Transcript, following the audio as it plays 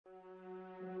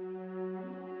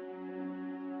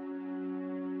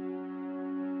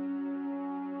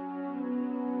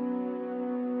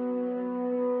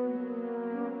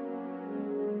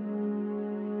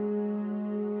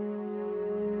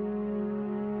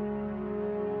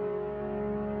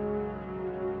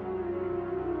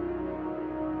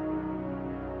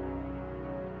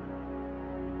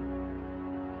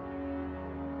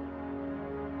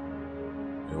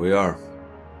we are.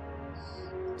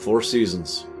 4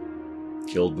 seasons.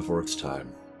 Killed before its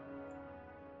time.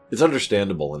 It's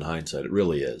understandable in hindsight, it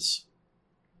really is.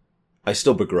 I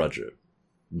still begrudge it,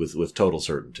 with total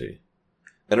certainty.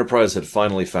 Enterprise had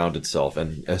finally found itself,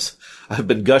 and as I've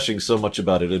been gushing so much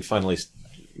about it, it had finally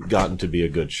gotten to be a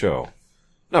good show.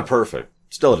 Not perfect,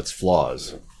 still at its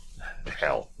flaws.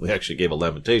 Hell, we actually gave a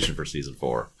lamentation for season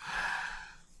 4.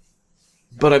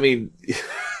 But I mean,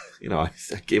 I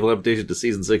gave a lamentation to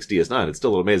season 6 DS9. It's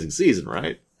still an amazing season,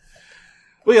 right?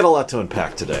 We got a lot to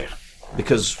unpack today,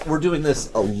 because we're doing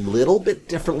this a little bit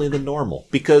differently than normal.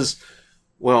 Because,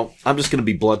 well, I'm just going to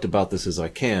be blunt about this as I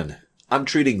can. I'm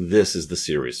treating this as the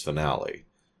series finale.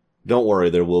 Don't worry,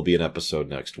 there will be an episode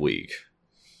next week.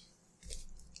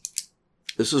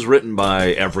 This is written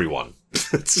by everyone.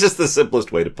 It's just the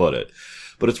simplest way to put it.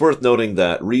 But it's worth noting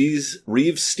that Reeves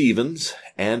Stevens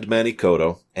and Manny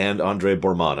Coto and Andre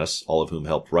Bormanis, all of whom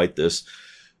helped write this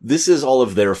is all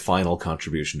of their final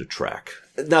contribution to Trek.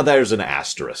 Now, there's an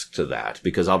asterisk to that,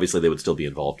 because obviously they would still be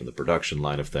involved in the production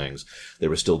line of things. They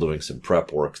were still doing some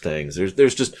prep work things.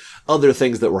 There's just other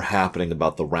things that were happening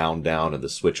about the round down and the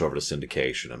switch over to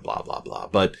syndication and blah, blah, blah.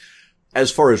 But as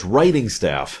far as writing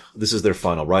staff, this is their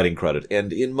final writing credit,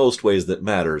 and in most ways that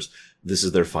matters, this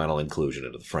is their final inclusion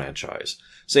into the franchise.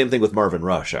 Same thing with Marvin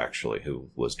Rush, actually,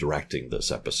 who was directing this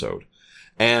episode.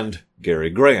 And Gary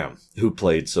Graham, who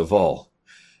played Saval.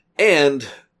 And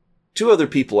 2 other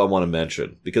people I want to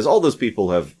mention, because all those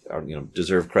people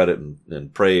deserve credit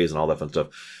and praise and all that fun stuff.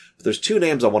 But there's 2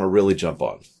 names I want to really jump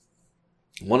on.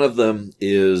 One of them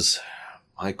is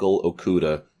Michael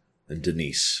Okuda and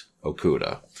Denise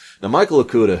Okuda. Now, Michael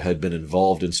Okuda had been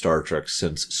involved in Star Trek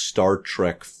since Star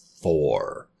Trek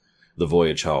IV, The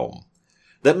Voyage Home.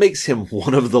 That makes him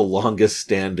one of the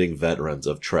longest-standing veterans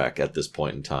of Trek at this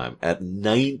point in time, at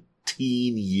 19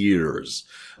 years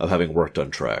of having worked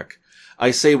on Trek. I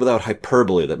say without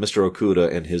hyperbole that Mr.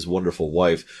 Okuda and his wonderful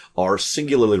wife are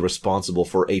singularly responsible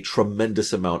for a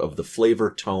tremendous amount of the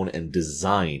flavor, tone, and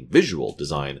design, visual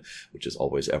design, which is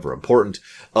always ever important,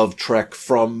 of Trek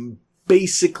from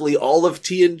basically all of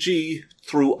TNG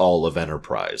through all of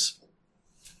Enterprise.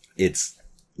 It's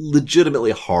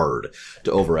legitimately hard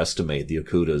to overestimate the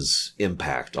Okuda's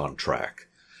impact on Trek.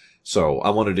 So I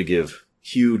wanted to give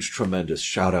huge, tremendous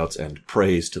shout-outs and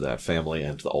praise to that family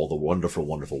and to all the wonderful,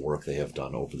 wonderful work they have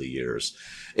done over the years.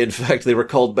 In fact, they were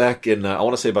called back in, I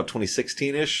want to say about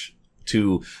 2016-ish,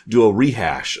 to do a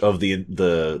rehash of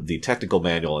the technical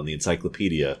manual and the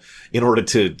encyclopedia in order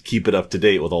to keep it up to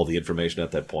date with all the information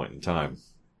at that point in time.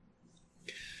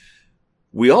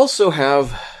 We also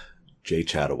have Jay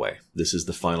Chataway. This is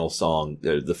the final song,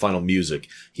 the final music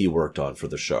he worked on for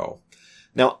the show.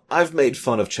 Now, I've made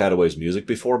fun of Chataway's music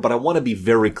before, but I want to be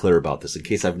very clear about this in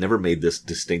case I've never made this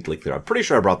distinctly clear. I'm pretty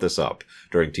sure I brought this up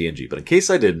during TNG, but in case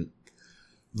I didn't,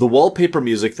 the wallpaper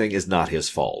music thing is not his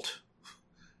fault.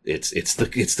 It's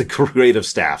the creative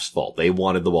staff's fault. They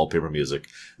wanted the wallpaper music.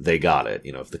 They got it.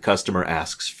 If the customer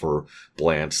asks for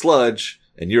bland sludge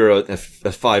and you're a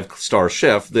 5-star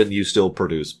chef, then you still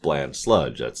produce bland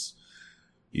sludge.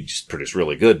 You just produce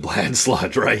really good bland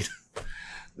sludge, right?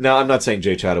 Now, I'm not saying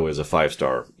Jay Chataway is a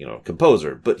 5-star,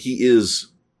 composer, but he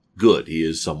is good. He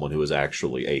is someone who is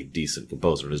actually a decent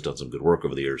composer and has done some good work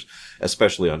over the years,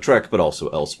 especially on Trek, but also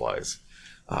elsewise.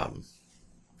 I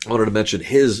wanted to mention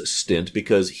his stint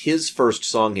because his first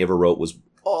song he ever wrote was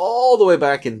all the way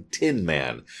back in Tin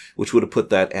Man, which would have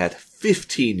put that at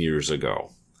 15 years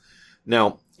ago.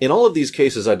 Now, in all of these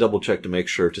cases, I double-checked to make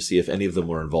sure to see if any of them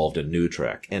were involved in New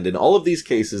Trek, and in all of these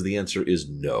cases, the answer is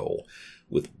no,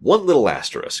 with one little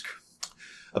asterisk.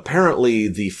 Apparently,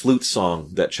 the flute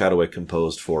song that Chataway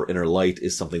composed for Inner Light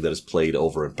is something that is played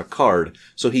over in Picard,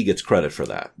 so he gets credit for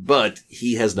that. But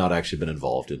he has not actually been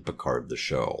involved in Picard the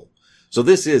show. So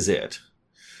this is it.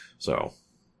 So,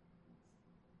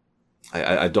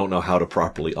 I don't know how to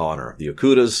properly honor the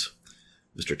Okudas,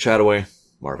 Mr. Chataway,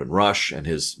 Marvin Rush and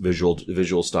his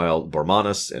visual style,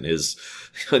 Bormanis and his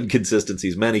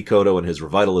inconsistencies, Manny Coto and his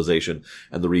revitalization,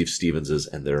 and the Reeves Stevenses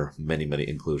and their many, many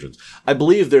inclusions. I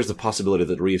believe there's the possibility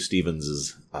that Reeves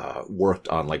Stevens worked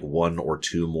on 1 or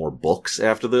 2 more books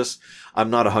after this. I'm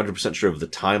not 100% sure of the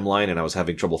timeline, and I was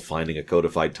having trouble finding a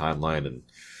codified timeline, and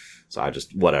so I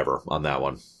just, whatever on that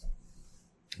one.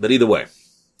 But either way.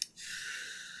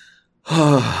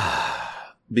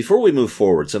 Before we move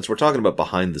forward, since we're talking about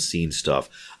behind-the-scenes stuff,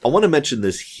 I want to mention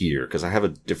this here, because I have a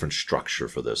different structure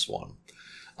for this one.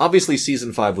 Obviously,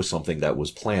 Season 5 was something that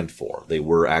was planned for. They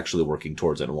were actually working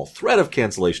towards it, and while threat of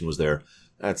cancellation was there,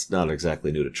 that's not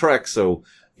exactly new to Trek, so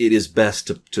it is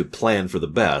best to plan for the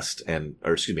best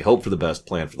hope for the best,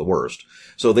 plan for the worst.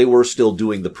 So they were still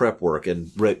doing the prep work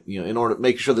and, in order to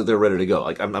make sure that they're ready to go.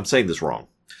 Like, I'm saying this wrong.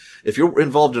 If you're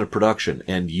involved in a production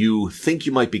and you think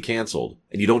you might be canceled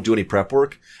and you don't do any prep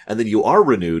work and then you are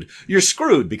renewed, you're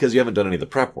screwed because you haven't done any of the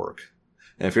prep work.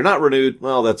 And if you're not renewed,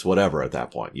 well, that's whatever at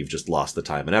that point. You've just lost the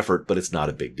time and effort, but it's not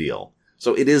a big deal.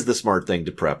 So it is the smart thing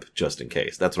to prep just in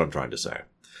case. That's what I'm trying to say.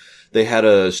 They had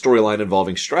a storyline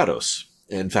involving Stratos.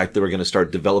 In fact, they were going to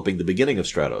start developing the beginning of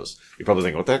Stratos. You're probably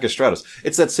thinking, what the heck is Stratos?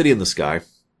 It's that city in the sky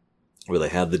where they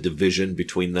had the division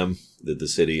between them, the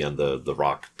city and the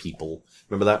rock people.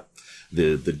 Remember that?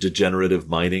 The degenerative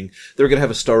mining. They were going to have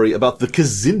a story about the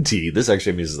Kzinti. This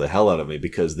actually amuses the hell out of me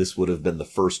because this would have been the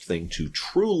first thing to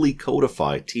truly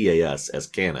codify TAS as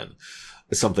canon.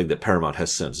 It's something that Paramount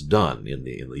has since done in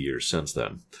the years since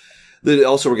then. They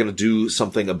also were going to do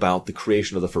something about the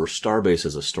creation of the first starbase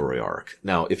as a story arc.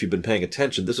 Now, if you've been paying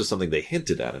attention, this is something they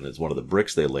hinted at, and it's one of the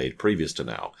bricks they laid previous to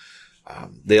now.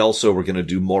 They also were going to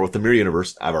do more with the Mirror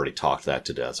Universe. I've already talked that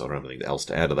to death, so I don't have anything else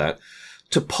to add to that.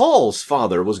 T'Pol's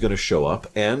father was going to show up,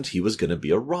 and he was going to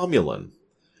be a Romulan.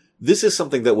 This is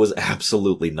something that was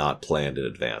absolutely not planned in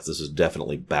advance. This is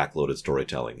definitely backloaded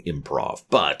storytelling, improv.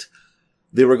 But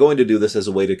they were going to do this as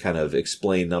a way to kind of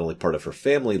explain not only part of her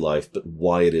family life, but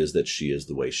why it is that she is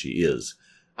the way she is.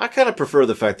 I kind of prefer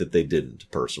the fact that they didn't,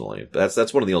 personally.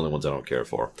 That's one of the only ones I don't care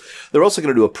for. They're also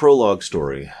going to do a prologue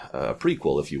story, a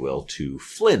prequel, if you will, to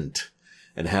Flint,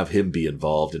 and have him be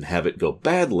involved and have it go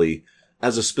badly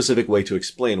as a specific way to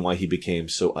explain why he became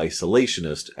so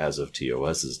isolationist as of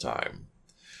TOS's time.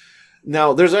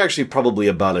 Now, there's actually probably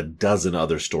about a dozen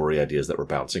other story ideas that were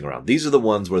bouncing around. These are the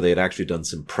ones where they had actually done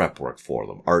some prep work for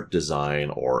them. Art design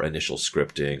or initial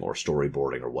scripting or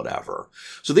storyboarding or whatever.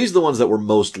 So these are the ones that were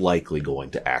most likely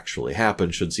going to actually happen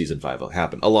should Season 5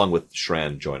 happen, along with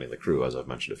Shran joining the crew, as I've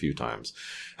mentioned a few times.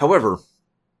 However,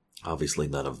 obviously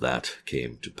none of that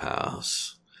came to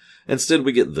pass. Instead,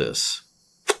 we get this.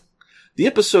 The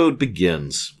episode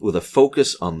begins with a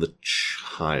focus on the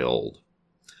child.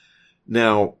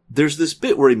 Now, there's this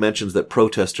bit where he mentions that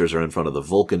protesters are in front of the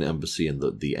Vulcan embassy and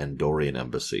the Andorian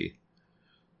embassy.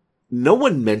 No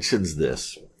one mentions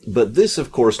this, but this,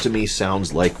 of course, to me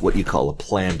sounds like what you call a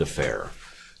planned affair.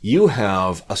 You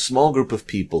have a small group of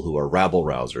people who are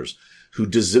rabble-rousers who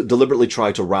deliberately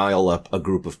try to rile up a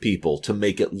group of people to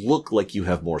make it look like you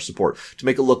have more support, to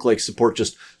make it look like support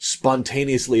just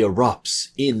spontaneously erupts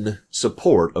in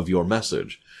support of your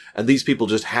message. And these people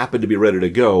just happen to be ready to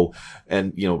go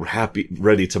and,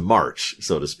 ready to march,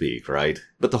 so to speak, right?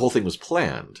 But the whole thing was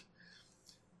planned.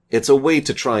 It's a way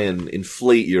to try and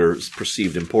inflate your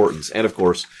perceived importance and, of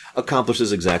course,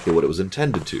 accomplishes exactly what it was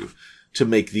intended to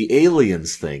make the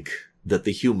aliens think that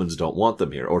the humans don't want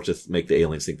them here, or to make the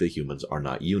aliens think the humans are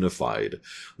not unified.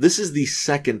 This is the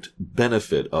second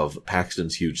benefit of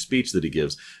Paxton's huge speech that he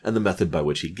gives and the method by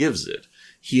which he gives it.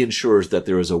 He ensures that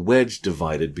there is a wedge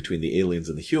divided between the aliens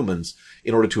and the humans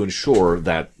in order to ensure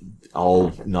that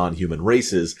all non-human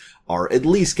races are at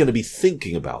least going to be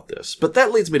thinking about this. But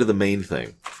that leads me to the main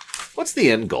thing. What's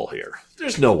the end goal here?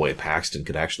 There's no way Paxton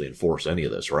could actually enforce any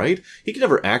of this, right? He could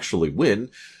never actually win.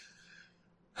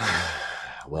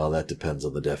 Well, that depends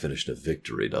on the definition of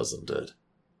victory, doesn't it?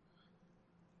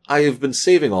 I have been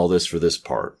saving all this for this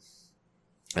part,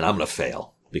 and I'm going to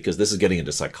fail, because this is getting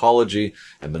into psychology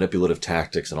and manipulative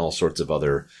tactics and all sorts of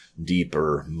other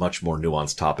deeper, much more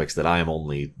nuanced topics that I am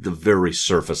only the very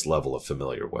surface level of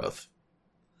familiar with.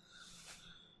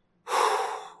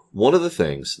 One of the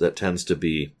things that tends to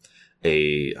be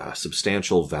a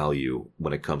substantial value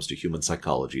when it comes to human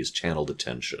psychology is channeled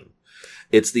attention.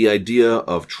 It's the idea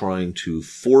of trying to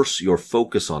force your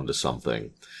focus onto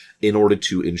something in order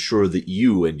to ensure that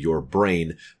you and your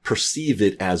brain perceive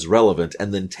it as relevant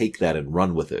and then take that and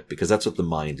run with it, because that's what the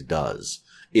mind does.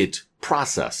 It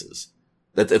processes.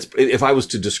 If I was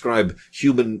to describe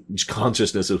human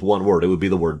consciousness as one word, it would be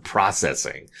the word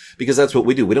processing, because that's what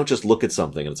we do. We don't just look at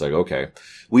something and it's like, okay.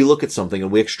 We look at something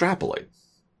and we extrapolate.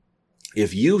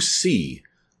 If you see,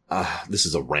 this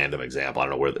is a random example. I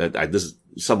don't know where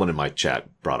someone in my chat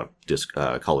brought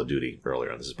up Call of Duty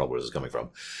earlier, and this is probably where this is coming from.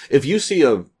 If you see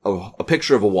a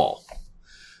picture of a wall,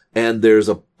 and there's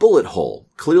a bullet hole,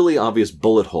 clearly obvious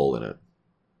bullet hole in it,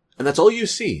 and that's all you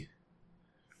see,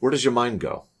 where does your mind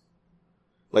go?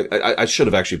 Like, I should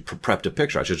have actually prepped a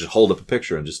picture. I should just hold up a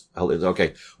picture and just,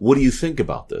 okay, what do you think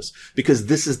about this? Because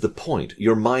this is the point.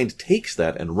 Your mind takes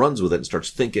that and runs with it and starts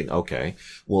thinking, okay,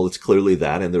 well, it's clearly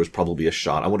that, and there was probably a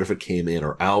shot. I wonder if it came in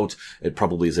or out. It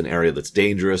probably is an area that's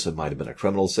dangerous. It might have been a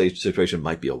criminal situation. It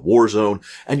might be a war zone.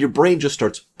 And your brain just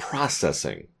starts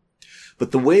processing. But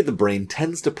the way the brain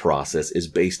tends to process is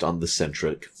based on the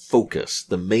centric focus,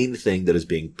 the main thing that is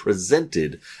being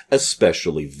presented,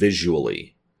 especially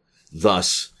visually.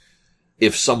 Thus,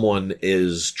 if someone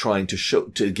is trying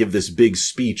to give this big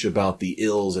speech about the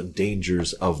ills and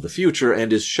dangers of the future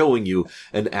and is showing you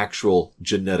an actual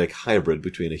genetic hybrid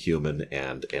between a human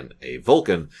and a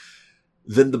Vulcan,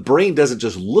 then the brain doesn't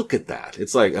just look at that.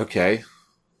 It's like, okay,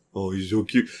 oh, he's so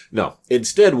cute. No,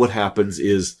 instead what happens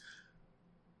is,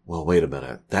 well, wait a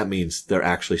minute. That means they're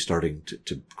actually starting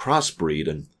to crossbreed.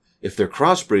 And if they're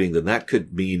crossbreeding, then that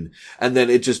could mean, and then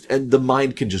and the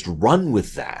mind can just run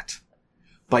with that.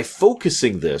 By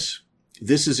focusing this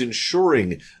is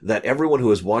ensuring that everyone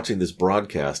who is watching this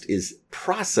broadcast is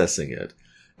processing it.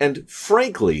 And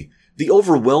frankly, the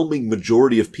overwhelming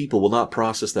majority of people will not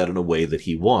process that in a way that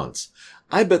he wants.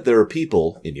 I bet there are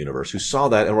people in universe who saw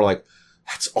that and were like,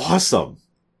 that's awesome.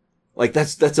 Like,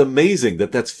 that's amazing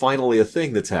that's finally a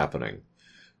thing that's happening.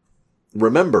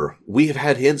 Remember, we have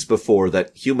had hints before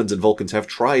that humans and Vulcans have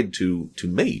tried to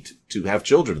mate, to have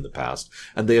children in the past,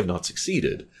 and they have not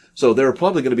succeeded. So there are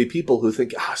probably going to be people who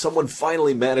think, someone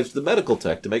finally managed the medical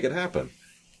tech to make it happen.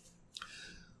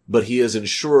 But he has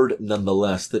ensured,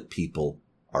 nonetheless, that people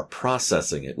are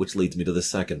processing it, which leads me to the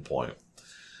second point.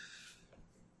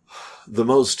 The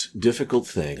most difficult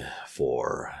thing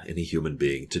for any human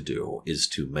being to do is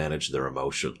to manage their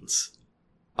emotions,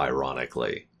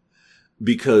 ironically.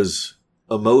 Because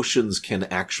emotions can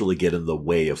actually get in the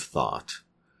way of thought.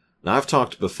 Now, I've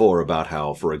talked before about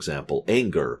how, for example,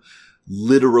 anger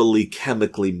literally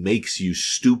chemically makes you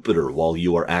stupider while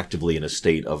you are actively in a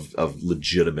state of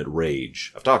legitimate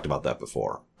rage. I've talked about that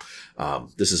before.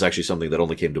 This is actually something that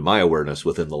only came to my awareness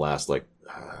within the last,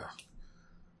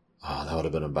 that would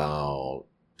have been about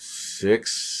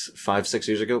 5-6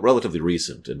 years ago, relatively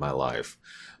recent in my life.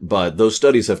 But those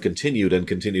studies have continued and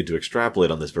continued to extrapolate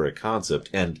on this very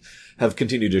concept and have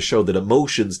continued to show that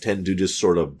emotions tend to just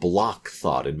sort of block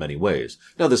thought in many ways.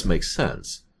 Now, this makes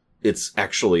sense. It's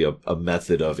actually a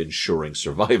method of ensuring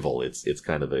survival. It's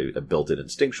kind of a built-in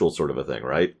instinctual sort of a thing,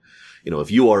 right? You know, if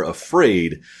you are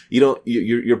afraid,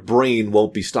 your brain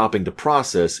won't be stopping to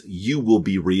process. You will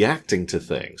be reacting to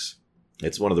things.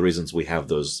 It's one of the reasons we have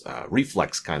those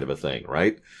reflex kind of a thing,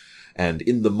 right? And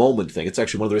in the moment thing, it's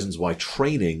actually one of the reasons why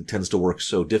training tends to work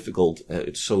so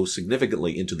so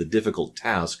significantly into the difficult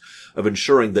task of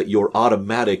ensuring that your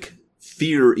automatic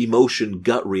fear, emotion,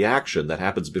 gut reaction that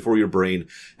happens before your brain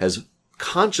has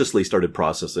consciously started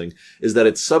processing is that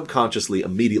it subconsciously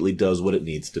immediately does what it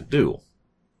needs to do.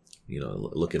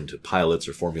 Look into pilots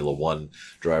or Formula One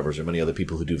drivers or many other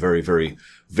people who do very, very,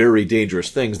 very dangerous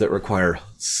things that require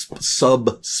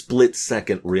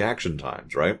sub-split-second reaction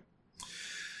times, right?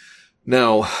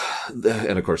 Now,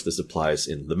 and of course this applies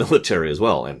in the military as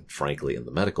well, and frankly in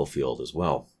the medical field as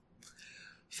well.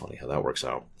 Funny how that works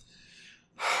out.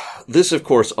 This, of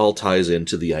course, all ties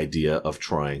into the idea of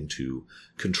trying to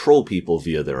control people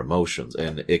via their emotions.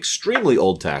 An extremely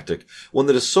old tactic, one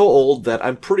that is so old that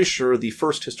I'm pretty sure the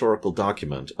first historical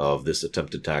document of this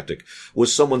attempted tactic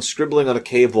was someone scribbling on a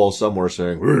cave wall somewhere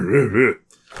saying,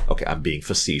 okay, I'm being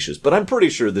facetious, but I'm pretty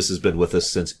sure this has been with us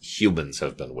since humans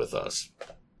have been with us.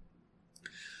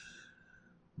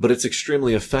 But it's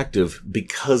extremely effective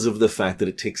because of the fact that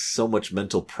it takes so much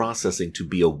mental processing to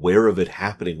be aware of it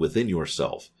happening within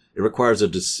yourself. It requires a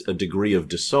degree of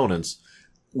dissonance,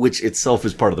 which itself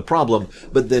is part of the problem,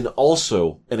 but then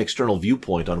also an external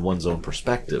viewpoint on one's own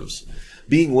perspectives.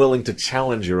 Being willing to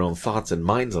challenge your own thoughts and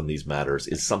minds on these matters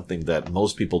is something that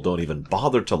most people don't even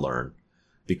bother to learn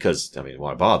because,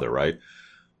 why bother, right?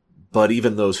 But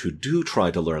even those who do try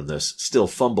to learn this still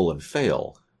fumble and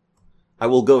fail. I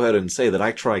will go ahead and say that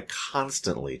I try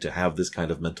constantly to have this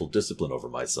kind of mental discipline over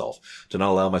myself, to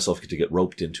not allow myself to get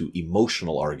roped into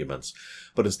emotional arguments,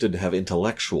 but instead to have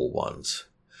intellectual ones.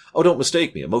 Oh, don't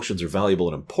mistake me. Emotions are valuable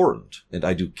and important, and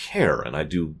I do care, and I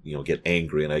do, get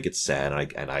angry, and I get sad,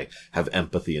 and I have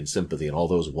empathy and sympathy and all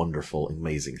those wonderful,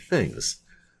 amazing things.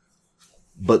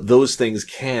 But those things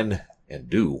can, and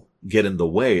do, get in the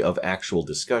way of actual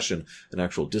discussion and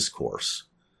actual discourse.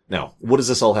 Now, what does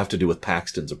this all have to do with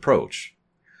Paxton's approach?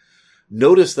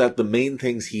 Notice that the main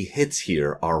things he hits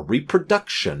here are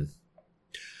reproduction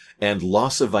and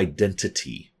loss of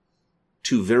identity.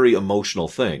 Two very emotional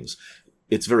things.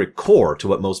 It's very core to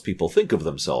what most people think of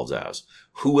themselves as.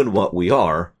 Who and what we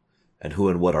are, and who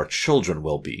and what our children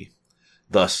will be.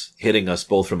 Thus, hitting us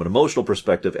both from an emotional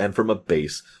perspective and from a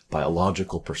base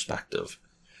biological perspective.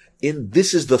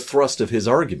 This is the thrust of his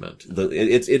argument.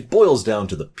 It boils down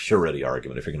to the purity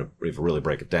argument, if you're going to really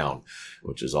break it down,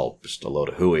 which is all just a load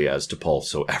of hooey, as T'Pol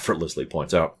so effortlessly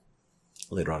points out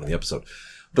later on in the episode.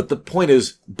 But the point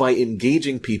is, by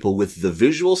engaging people with the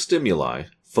visual stimuli,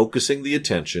 focusing the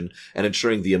attention, and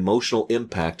ensuring the emotional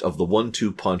impact of the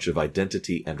 1-2 punch of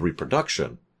identity and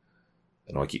reproduction.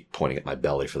 I know I keep pointing at my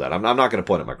belly for that. I'm not going to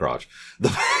point at my crotch.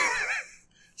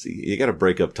 See, you got to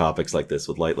break up topics like this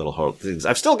with light little hard things.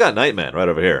 I've still got Nightman right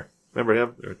over here. Remember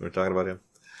him? We're talking about him.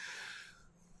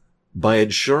 By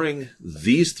ensuring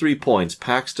these 3 points,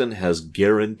 Paxton has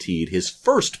guaranteed his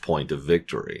first point of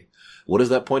victory. What is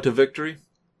that point of victory?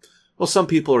 Well, some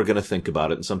people are going to think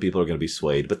about it and some people are going to be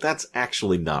swayed, but that's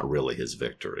actually not really his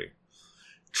victory.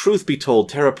 Truth be told,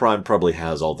 Terra Prime probably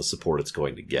has all the support it's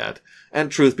going to get, and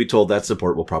truth be told, that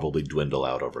support will probably dwindle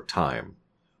out over time.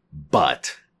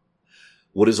 But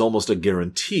what is almost a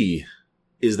guarantee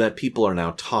is that people are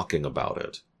now talking about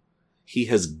it. He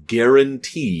has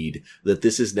guaranteed that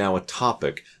this is now a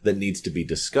topic that needs to be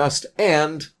discussed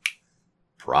and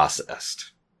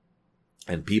processed.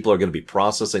 And people are going to be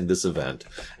processing this event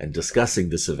and discussing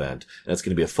this event, and it's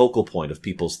going to be a focal point of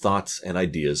people's thoughts and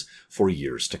ideas for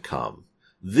years to come.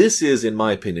 This is, in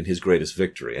my opinion, his greatest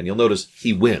victory. And you'll notice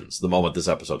he wins the moment this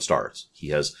episode starts. He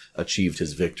has achieved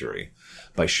his victory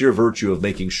by sheer virtue of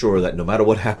making sure that no matter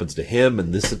what happens to him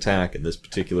and this attack and this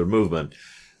particular movement,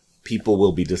 people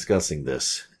will be discussing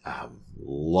this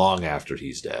long after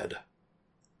he's dead.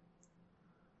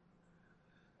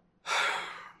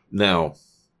 Now,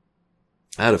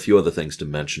 I had a few other things to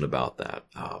mention about that.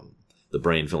 The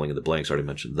brain filling in the blanks, I already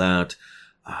mentioned that.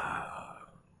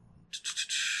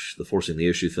 The forcing the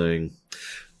issue thing.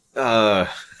 There's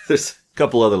a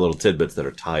couple other little tidbits that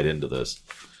are tied into this.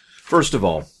 First of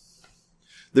all,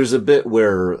 there's a bit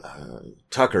where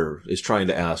Tucker is trying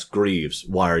to ask Greaves,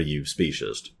 why are you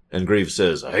speciesist? And Greaves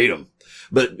says, I hate him.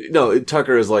 But no,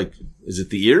 Tucker is like, is it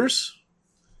the ears?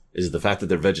 Is it the fact that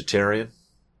they're vegetarian?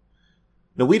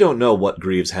 No, we don't know what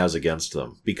Greaves has against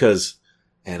them because,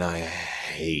 and I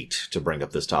hate to bring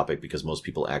up this topic because most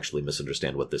people actually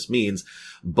misunderstand what this means,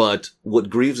 but what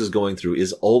Greaves is going through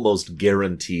is almost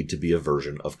guaranteed to be a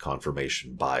version of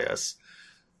confirmation bias.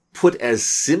 Put as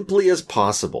simply as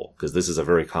possible, because this is a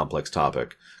very complex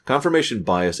topic, confirmation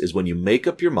bias is when you make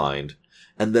up your mind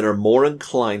and then are more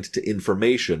inclined to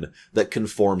information that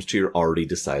conforms to your already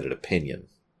decided opinion.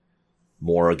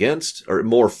 More against, or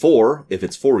more for if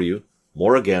it's for you,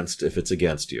 more against if it's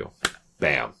against you.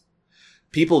 Bam.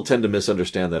 People tend to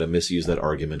misunderstand that and misuse that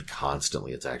argument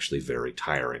constantly. It's actually very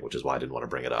tiring, which is why I didn't want to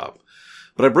bring it up.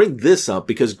 But I bring this up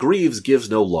because Greaves gives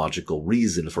no logical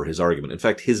reason for his argument. In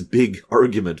fact, his big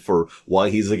argument for why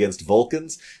he's against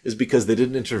Vulcans is because they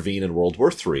didn't intervene in World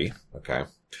War III. Okay.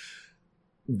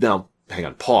 Now, hang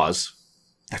on, pause.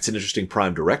 That's an interesting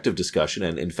prime directive discussion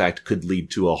and, in fact, could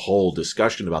lead to a whole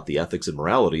discussion about the ethics and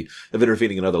morality of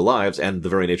intervening in other lives and the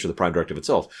very nature of the prime directive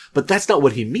itself. But that's not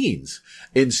what he means.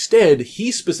 Instead,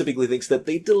 he specifically thinks that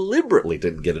they deliberately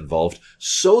didn't get involved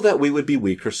so that we would be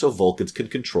weaker so Vulcans could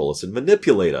control us and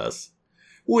manipulate us.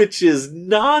 Which is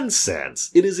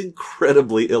nonsense. It is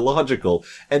incredibly illogical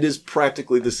and is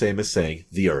practically the same as saying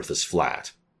the Earth is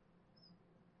flat.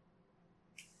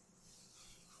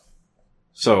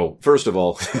 So, first of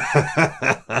all,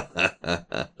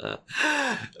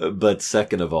 but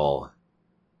second of all,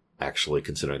 actually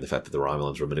considering the fact that the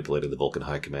Romulans were manipulating the Vulcan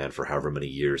High Command for however many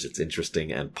years, it's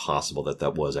interesting and possible that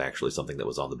that was actually something that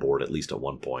was on the board, at least at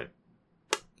one point.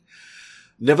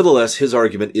 Nevertheless, his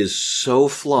argument is so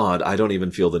flawed, I don't even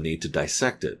feel the need to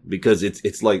dissect it, because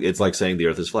it's like saying the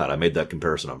Earth is flat. I made that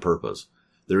comparison on purpose.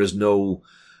 There is no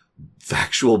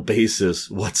factual basis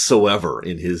whatsoever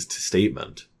in his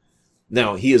statement.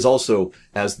 Now, he has also,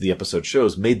 as the episode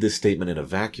shows, made this statement in a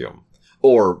vacuum,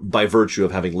 or by virtue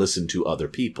of having listened to other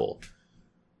people.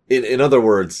 In other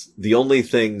words, the only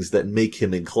things that make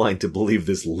him inclined to believe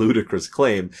this ludicrous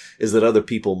claim is that other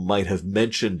people might have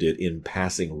mentioned it in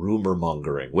passing rumor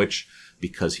mongering, which,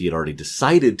 because he had already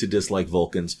decided to dislike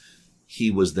Vulcans, he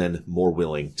was then more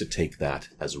willing to take that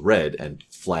as read and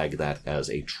flag that as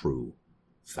a true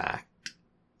fact.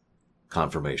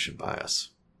 Confirmation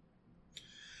bias.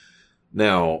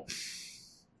 Now,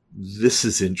 this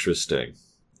is interesting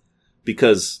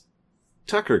because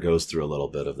Tucker goes through a little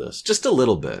bit of this. Just a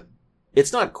little bit.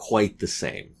 It's not quite the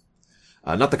same.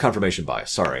 Not the confirmation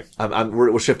bias, sorry.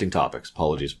 We're shifting topics,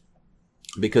 apologies.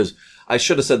 Because I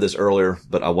should have said this earlier,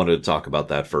 but I wanted to talk about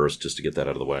that first, just to get that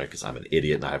out of the way, because I'm an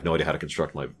idiot and I have no idea how to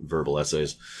construct my verbal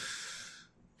essays.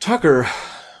 Tucker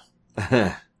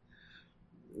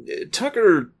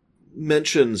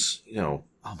mentions,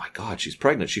 oh my God, she's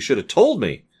pregnant. She should have told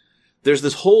me. There's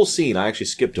this whole scene I actually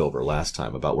skipped over last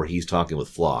time about where he's talking with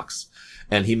Phlox.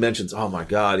 And he mentions, oh my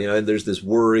God, and there's this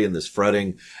worry and this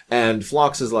fretting. And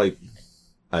Phlox is like,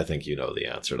 I think you know the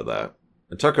answer to that.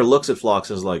 And Tucker looks at Phlox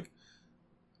and is like,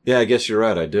 yeah, I guess you're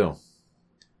right, I do.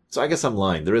 So I guess I'm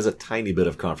lying. There is a tiny bit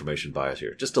of confirmation bias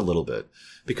here. Just a little bit.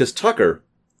 Because Tucker,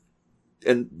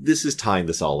 and this is tying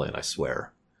this all in, I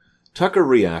swear. Tucker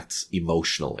reacts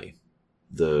emotionally.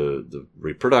 The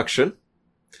reproduction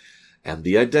and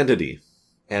the identity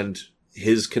and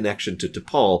his connection to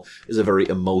T'Pol is a very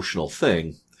emotional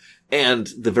thing. And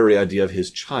the very idea of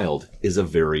his child is a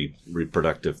very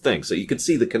reproductive thing. So you can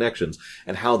see the connections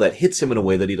and how that hits him in a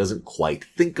way that he doesn't quite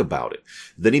think about it.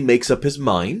 Then he makes up his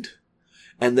mind,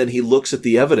 and then he looks at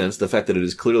the evidence, the fact that it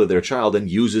is clearly their child, and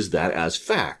uses that as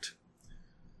fact.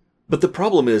 But the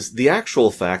problem is, the actual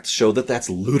facts show that that's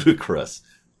ludicrous.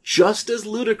 Just as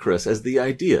ludicrous as the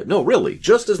idea. No, really,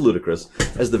 just as ludicrous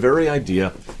as the very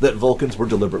idea that Vulcans were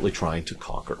deliberately trying to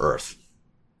conquer Earth.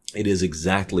 It is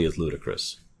exactly as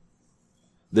ludicrous.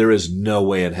 There is no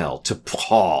way in hell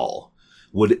T'Pol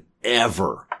would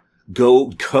ever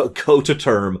go to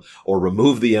term or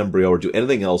remove the embryo or do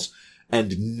anything else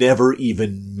and never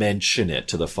even mention it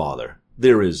to the father.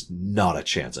 There is not a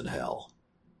chance in hell.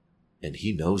 And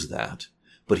he knows that.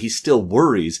 But he still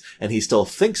worries and he still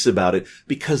thinks about it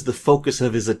because the focus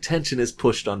of his attention is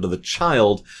pushed onto the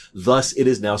child. Thus, it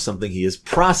is now something he is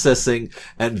processing,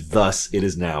 and thus it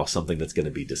is now something that's going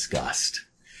to be discussed.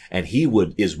 And he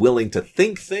is willing to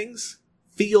think things,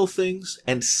 feel things,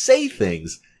 and say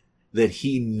things that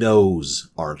he knows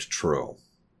aren't true.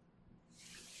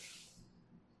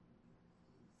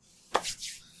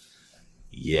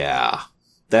 Yeah,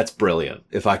 that's brilliant,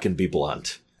 if I can be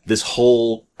blunt. This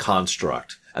whole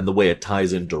construct and the way it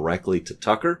ties in directly to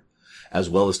Tucker, as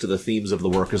well as to the themes of the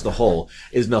work as the whole,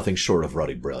 is nothing short of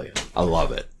ruddy brilliant. I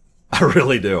love it. I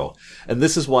really do. And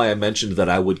this is why I mentioned that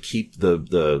I would keep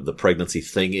the pregnancy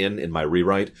thing in my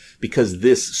rewrite, because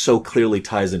this so clearly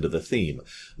ties into the theme.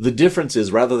 The difference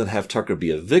is, rather than have Tucker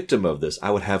be a victim of this,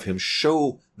 I would have him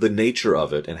show the nature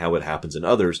of it and how it happens in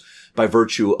others by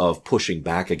virtue of pushing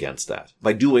back against that,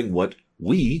 by doing what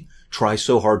we try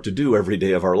so hard to do every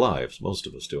day of our lives. Most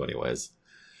of us do anyways.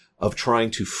 Of trying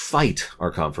to fight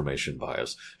our confirmation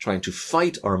bias, trying to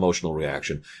fight our emotional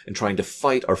reaction, and trying to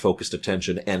fight our focused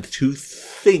attention, and to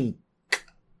think.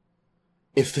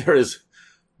 If there is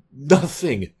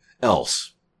nothing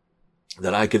else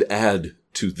that I could add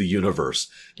to the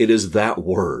universe, it is that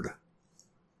word.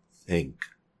 Think.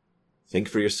 Think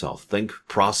for yourself. Think,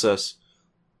 process,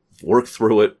 work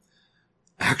through it,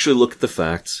 actually look at the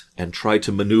facts, and try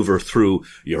to maneuver through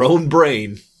your own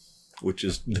brain, which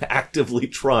is actively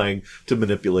trying to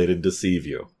manipulate and deceive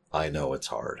you. I know it's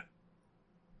hard.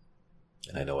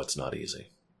 And I know it's not easy.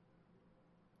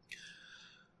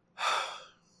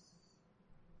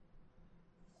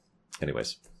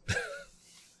 Anyways.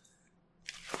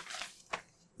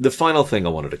 The final thing I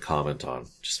wanted to comment on,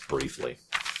 just briefly.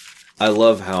 I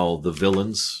love how the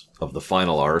villains of the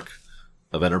final arc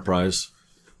of Enterprise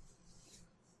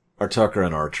are Tucker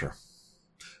and Archer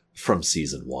from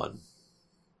season 1.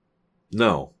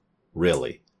 No,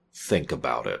 really. Think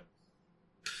about it.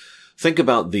 Think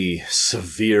about the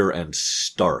severe and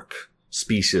stark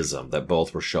speciesism that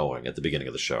both were showing at the beginning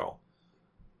of the show.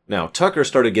 Now, Tucker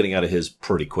started getting out of his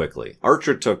pretty quickly.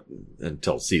 Archer took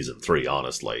until season 3,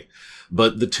 honestly.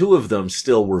 But the two of them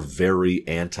still were very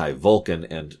anti-Vulcan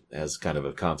and, as kind of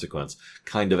a consequence,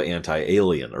 kind of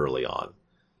anti-alien early on.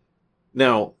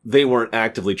 Now, they weren't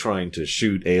actively trying to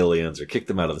shoot aliens or kick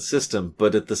them out of the system,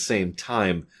 but at the same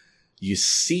time, you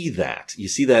see that. You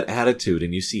see that attitude,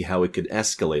 and you see how it could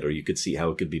escalate, or you could see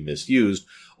how it could be misused,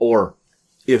 or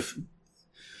if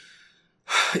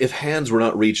hands were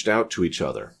not reached out to each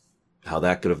other, how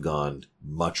that could have gone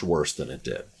much worse than it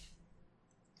did.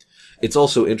 It's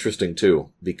also interesting,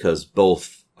 too, because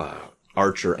both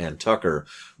Archer and Tucker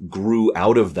grew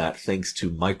out of that thanks to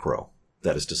micro,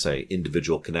 that is to say,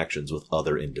 individual connections with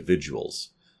other individuals,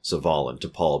 Saval and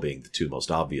T'Pol being the two most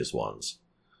obvious ones.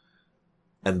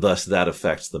 And thus that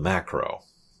affects the macro,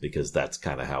 because that's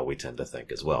kind of how we tend to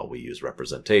think as well. We use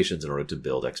representations in order to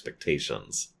build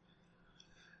expectations.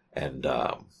 And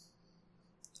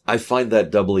I find that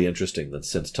doubly interesting that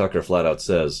since Tucker flat out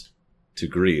says to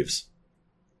Greaves,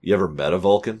 "You ever met a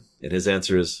Vulcan?" And his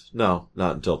answer is, "No,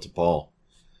 not until T'Pol."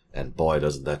 And boy,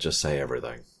 doesn't that just say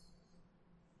everything.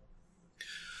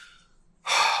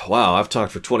 Wow, I've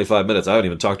talked for 25 minutes. I haven't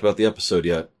even talked about the episode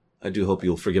yet. I do hope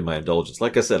you'll forgive my indulgence.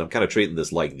 Like I said, I'm kind of treating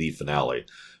this like the finale.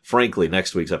 Frankly,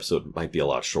 next week's episode might be a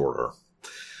lot shorter.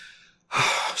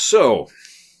 So,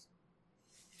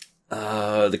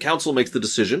 the council makes the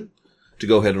decision to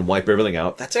go ahead and wipe everything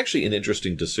out. That's actually an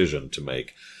interesting decision to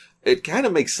make. It kind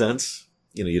of makes sense.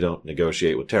 You don't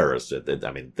negotiate with terrorists.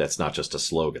 I mean, that's not just a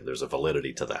slogan. There's a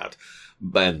validity to that.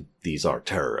 And these are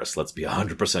terrorists. Let's be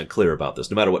 100% clear about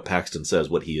this. No matter what Paxton says,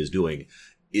 what he is doing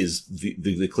is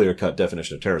the clear-cut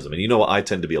definition of terrorism. And I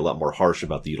tend to be a lot more harsh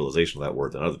about the utilization of that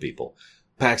word than other people.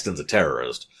 Paxton's a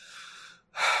terrorist.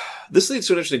 This leads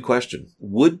to an interesting question.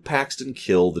 Would Paxton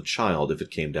kill the child if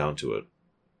it came down to it?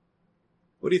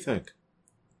 What do you think?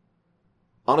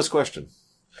 Honest question.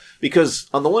 Because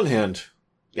on the one hand,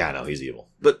 yeah, I know, he's evil.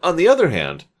 But on the other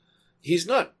hand, he's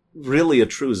not really a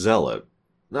true zealot.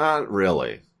 Not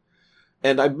really.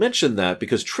 And I mention that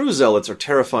because true zealots are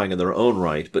terrifying in their own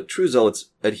right, but true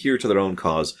zealots adhere to their own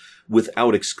cause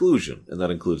without exclusion, and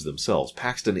that includes themselves.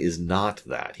 Paxton is not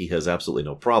that. He has absolutely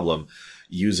no problem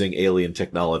using alien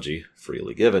technology,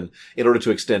 freely given, in order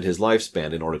to extend his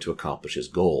lifespan, in order to accomplish his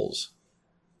goals.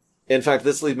 In fact,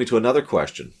 this leads me to another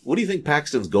question. What do you think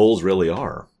Paxton's goals really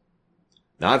are?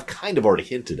 Now, I've kind of already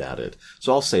hinted at it,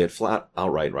 so I'll say it flat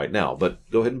outright right now, but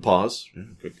go ahead and pause.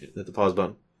 Hit the pause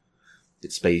button.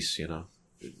 Hit space,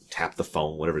 tap the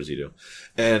phone, whatever it is you do.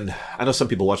 And I know some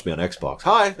people watch me on Xbox.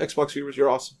 Hi, Xbox viewers, you're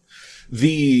awesome.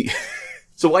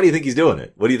 So why do you think he's doing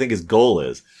it? What do you think his goal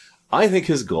is? I think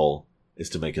his goal is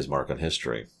to make his mark on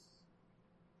history.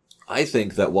 I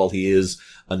think that while he is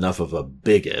enough of a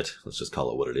bigot, let's just call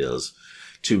it what it is,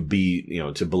 to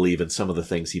believe in some of the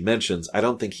things he mentions, I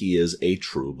don't think he is a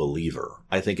true believer.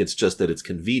 I think it's just that it's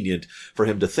convenient for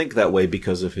him to think that way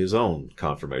because of his own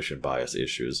confirmation bias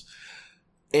issues.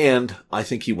 And I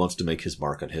think he wants to make his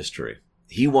mark on history.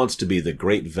 He wants to be the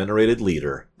great venerated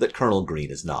leader that Colonel Green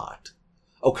is not.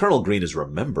 Oh, Colonel Green is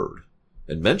remembered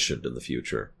and mentioned in the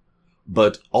future,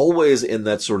 but always in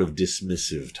that sort of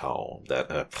dismissive tone,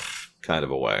 that kind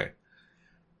of a way.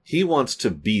 He wants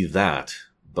to be that,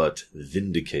 but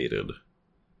vindicated.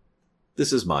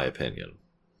 This is my opinion.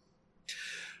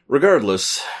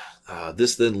 Regardless,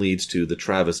 this then leads to the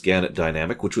Travis Gannett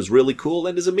dynamic, which was really cool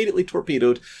and is immediately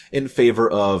torpedoed in favor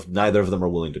of neither of them are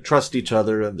willing to trust each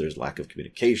other, and there's lack of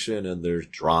communication, and there's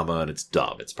drama, and it's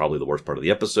dumb. It's probably the worst part of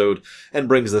the episode, and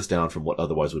brings this down from what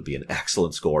otherwise would be an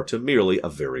excellent score to merely a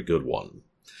very good one.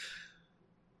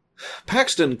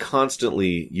 Paxton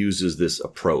constantly uses this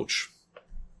approach,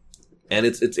 and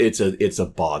it's a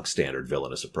bog standard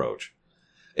villainous approach.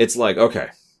 It's like, okay,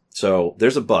 so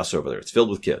there's a bus over there. It's filled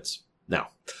with kids. Now,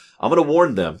 I'm going to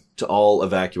warn them to all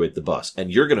evacuate the bus, and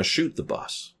you're going to shoot the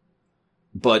bus.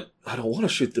 But I don't want to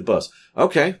shoot the bus.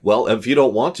 Okay, well, if you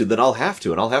don't want to, then I'll have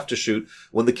to, and I'll have to shoot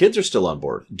when the kids are still on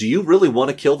board. Do you really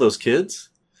want to kill those kids?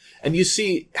 And you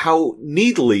see how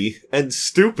neatly and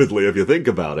stupidly, if you think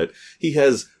about it, he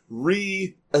has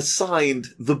reassigned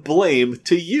the blame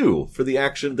to you for the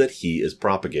action that he is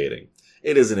propagating.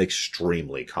 It is an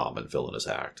extremely common villainous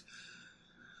act.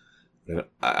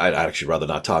 I'd actually rather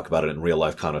not talk about it in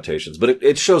real-life connotations, but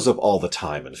it shows up all the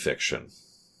time in fiction.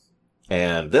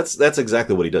 And that's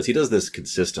exactly what he does. He does this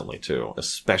consistently, too,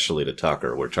 especially to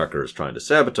Tucker, where Tucker is trying to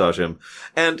sabotage him.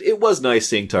 And it was nice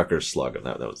seeing Tucker slug him.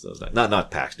 That was nice.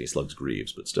 Not Paxton, he slugs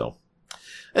Greaves, but still.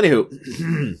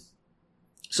 Anywho,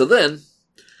 so then,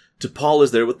 T'Pol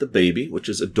is there with the baby, which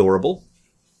is adorable.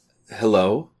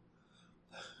 Hello?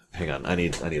 Hang on, I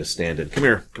need a stand-in. Come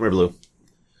here, Blue.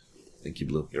 Thank you,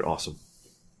 Blue. You're awesome.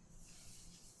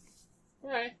 All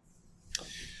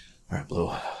right,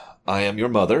 Blue. I am your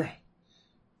mother.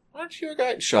 Aren't you a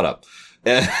guy? Shut up.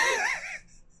 And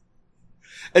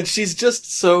she's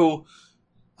just so,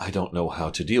 I don't know how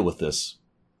to deal with this,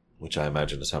 which I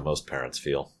imagine is how most parents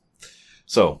feel.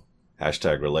 So,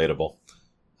 #relatable.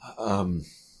 I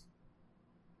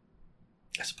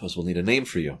suppose we'll need a name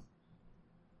for you.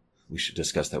 We should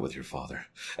discuss that with your father.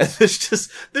 And there's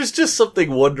just something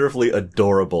wonderfully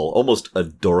adorable, almost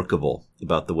adorkable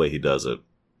about the way he does it.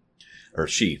 Or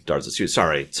she does it.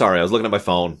 Sorry. I was looking at my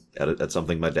phone at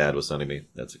something my dad was sending me.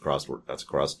 That's a cross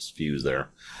fuse there.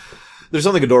 There's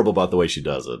something adorable about the way she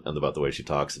does it and about the way she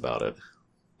talks about it.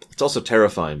 It's also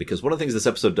terrifying because one of the things this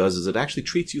episode does is it actually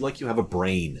treats you like you have a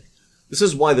brain. This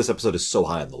is why this episode is so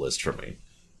high on the list for me.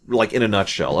 Like, in a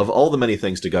nutshell, of all the many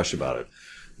things to gush about it.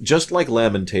 Just like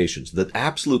Lamentations, the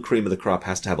absolute cream of the crop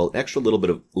has to have an extra little bit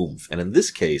of oomph. And in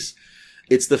this case,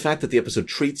 it's the fact that the episode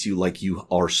treats you like you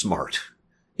are smart.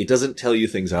 It doesn't tell you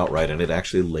things outright, and it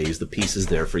actually lays the pieces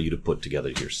there for you to put together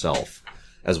yourself,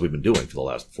 as we've been doing for the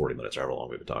last 40 minutes, or however long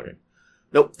we've been talking.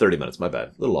 Nope, 30 minutes, my bad.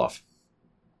 A little off.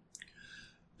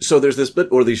 So there's this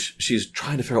bit where she's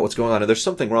trying to figure out what's going on, and there's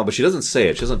something wrong, but she doesn't say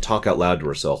it. She doesn't talk out loud to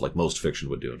herself like most fiction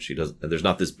would do, and there's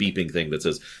not this beeping thing that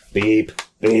says, beep,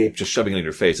 beep, just shoving it in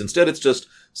your face. Instead, it's just,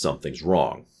 something's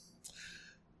wrong.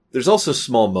 There's also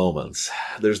small moments.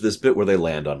 There's this bit where they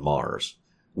land on Mars,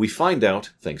 We find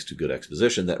out, thanks to good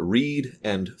exposition, that Reed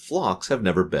and Phlox have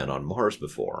never been on Mars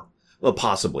before. Well,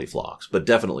 possibly Phlox, but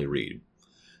definitely Reed.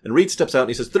 And Reed steps out and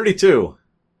he says, 32.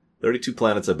 32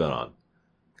 planets I've been on.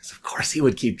 Because of course he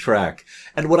would keep track.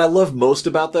 And what I love most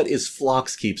about that is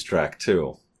Phlox keeps track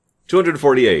too.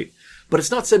 248. But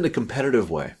it's not said in a competitive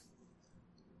way.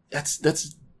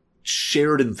 That's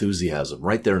shared enthusiasm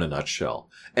right there in a nutshell.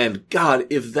 And God,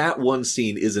 if that one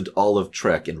scene isn't all of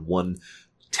Trek in one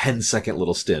 10-second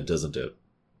little stint, isn't it?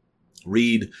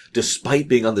 Reed, despite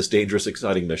being on this dangerous,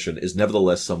 exciting mission, is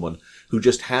nevertheless someone who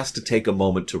just has to take a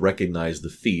moment to recognize the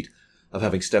feat of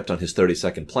having stepped on his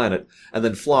 32nd planet, and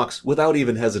then Phlox, without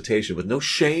even hesitation, with no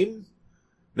shame,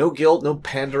 no guilt, no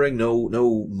pandering,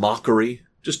 no mockery,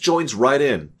 just joins right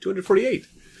in. 248.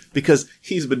 Because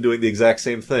he's been doing the exact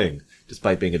same thing,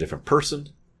 despite being a different person,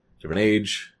 different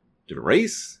age, different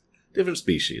race, different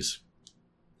species.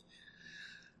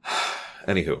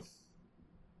 Anywho.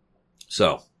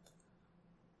 So,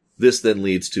 this then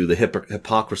leads to the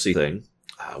hypocrisy thing,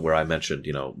 where I mentioned,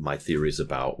 my theories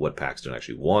about what Paxton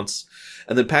actually wants.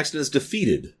 And then Paxton is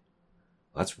defeated.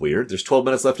 That's weird. There's 12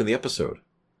 minutes left in the episode.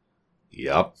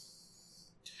 Yup.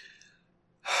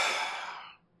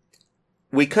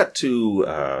 We cut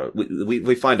to,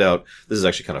 we find out, this is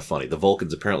actually kind of funny. The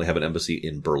Vulcans apparently have an embassy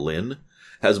in Berlin,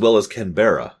 as well as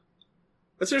Canberra.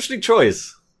 That's an interesting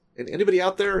choice. Anybody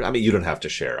out there? I mean, you don't have to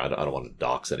share. I don't want to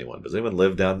dox anyone. Does anyone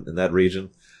live down in that region?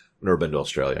 I've never been to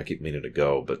Australia. I keep meaning to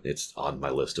go, but it's on my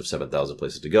list of 7,000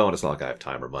 places to go, and it's not like I have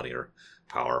time or money or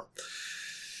power.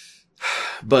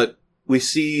 But we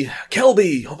see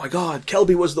Kelby. Oh my God,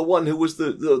 Kelby was the one who was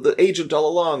the agent all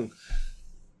along.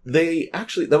 They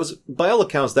actually, by all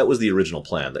accounts, that was the original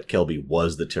plan, that Kelby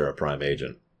was the Terra Prime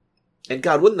agent. And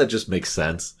God, wouldn't that just make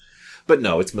sense? But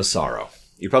no, it's Massaro.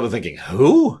 You're probably thinking,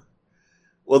 who?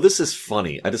 Well, this is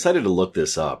funny. I decided to look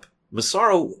this up.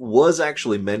 Massaro was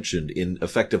actually mentioned in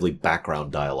effectively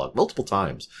background dialogue multiple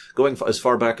times, going as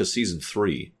far back as season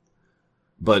 3.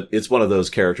 But it's one of those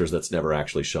characters that's never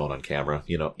actually shown on camera.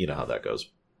 You know how that goes.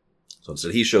 So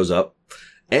instead he shows up,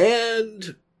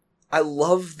 and I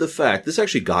love the fact, this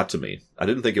actually got to me. I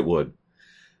didn't think it would.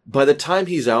 By the time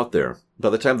he's out there, by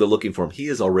the time they're looking for him, he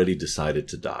has already decided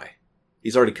to die.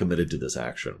 He's already committed to this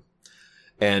action.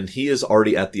 And he is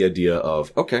already at the idea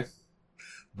of, okay,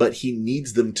 but he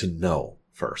needs them to know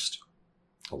first.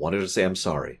 I wanted to say I'm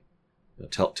sorry.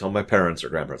 Tell my parents or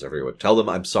grandparents, everyone, tell them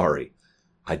I'm sorry.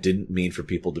 I didn't mean for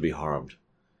people to be harmed.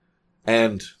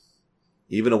 And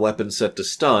even a weapon set to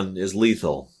stun is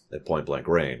lethal at point blank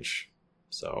range.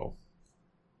 So,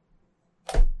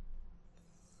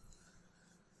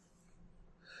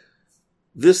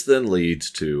 this then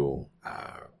leads to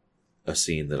a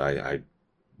scene that I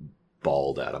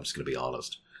bawled at. I'm just going to be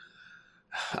honest.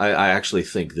 I actually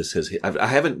think this I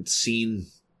haven't seen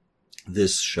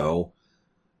this show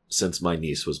since my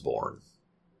niece was born,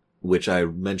 which I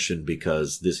mentioned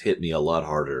because this hit me a lot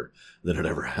harder than it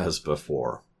ever has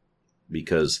before.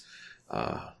 Because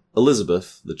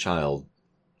Elizabeth, the child,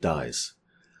 dies.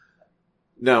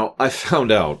 Now, I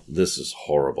found out, this is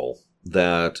horrible,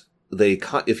 that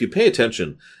if you pay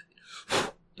attention,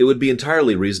 it would be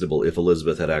entirely reasonable if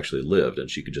Elizabeth had actually lived and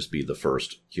she could just be the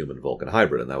first human-Vulcan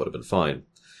hybrid, and that would have been fine.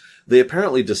 They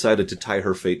apparently decided to tie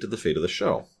her fate to the fate of the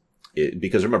show.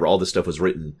 Because remember, all this stuff was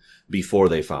written before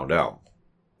they found out.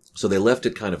 So they left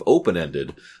it kind of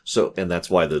open-ended, and that's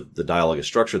why the dialogue is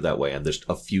structured that way, and there's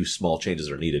a few small changes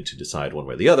are needed to decide one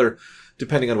way or the other,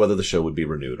 depending on whether the show would be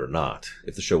renewed or not.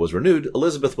 If the show was renewed,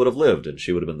 Elizabeth would have lived, and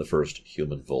she would have been the first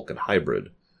human-Vulcan hybrid.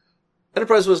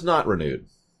 Enterprise was not renewed.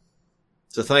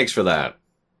 So thanks for that.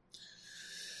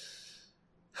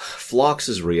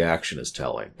 Phlox's reaction is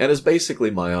telling, and is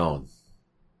basically my own.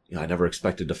 I never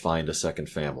expected to find a second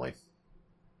family.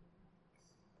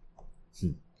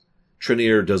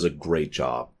 Trinier does a great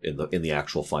job in the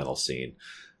actual final scene.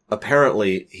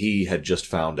 Apparently, he had just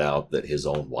found out that his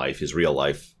own wife, his real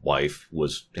life wife,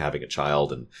 was having a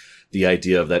child, and the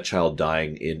idea of that child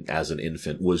dying as an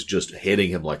infant was just hitting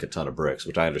him like a ton of bricks,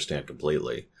 which I understand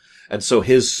completely. And so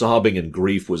his sobbing and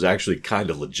grief was actually kind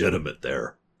of legitimate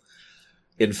there.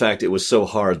 In fact, it was so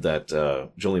hard that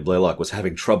Jolene Blalock was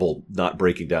having trouble not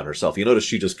breaking down herself. You notice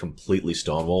she just completely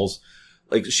stonewalls.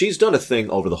 Like, she's done a thing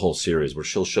over the whole series where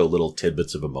she'll show little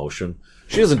tidbits of emotion.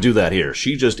 She doesn't do that here.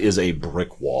 She just is a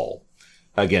brick wall.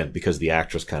 Again, because the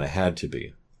actress kind of had to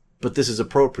be. But this is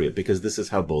appropriate because this is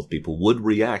how both people would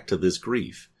react to this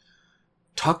grief.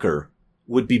 Tucker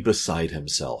would be beside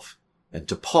himself, and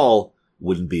T'Pol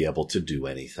wouldn't be able to do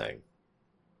anything.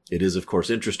 It is, of course,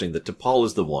 interesting that T'Pol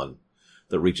is the one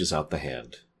that reaches out the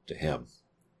hand to him.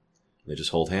 They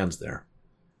just hold hands there.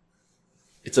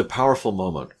 It's a powerful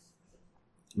moment.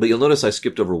 But you'll notice I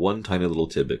skipped over one tiny little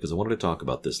tidbit because I wanted to talk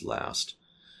about this last.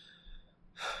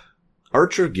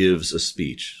 Archer gives a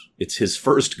speech. It's his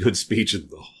first good speech in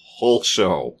the whole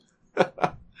show.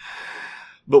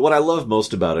 But what I love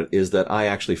most about it is that I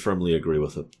actually firmly agree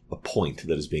with a point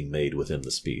that is being made within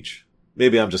the speech.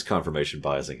 Maybe I'm just confirmation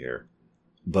biasing here,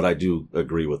 but I do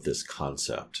agree with this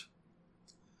concept.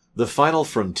 The final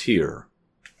frontier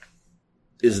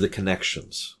is the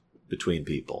connections between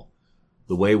people.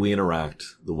 The way we interact,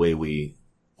 the way we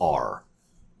are.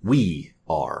 We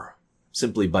are.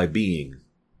 Simply by being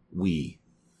we.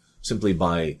 Simply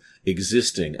by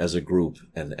existing as a group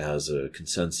and as a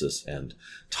consensus and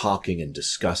talking and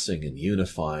discussing and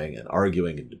unifying and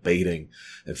arguing and debating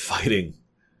and fighting.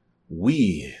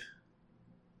 We,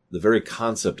 the very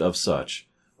concept of such,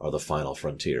 are the final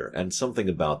frontier. And something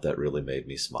about that really made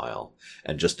me smile.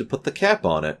 And just to put the cap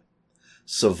on it,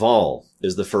 Saval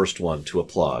is the first one to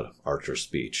applaud Archer's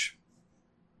speech.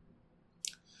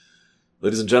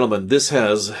 Ladies and gentlemen, this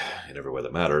has, in every way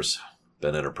that matters,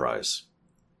 been Enterprise.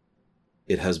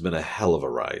 It has been a hell of a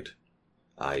ride.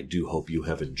 I do hope you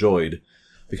have enjoyed,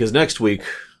 because next week,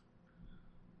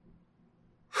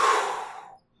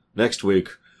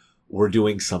 we're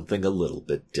doing something a little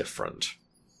bit different.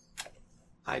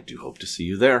 I do hope to see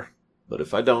you there, but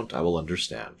if I don't, I will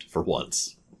understand, for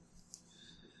once.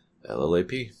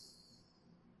 LLAP.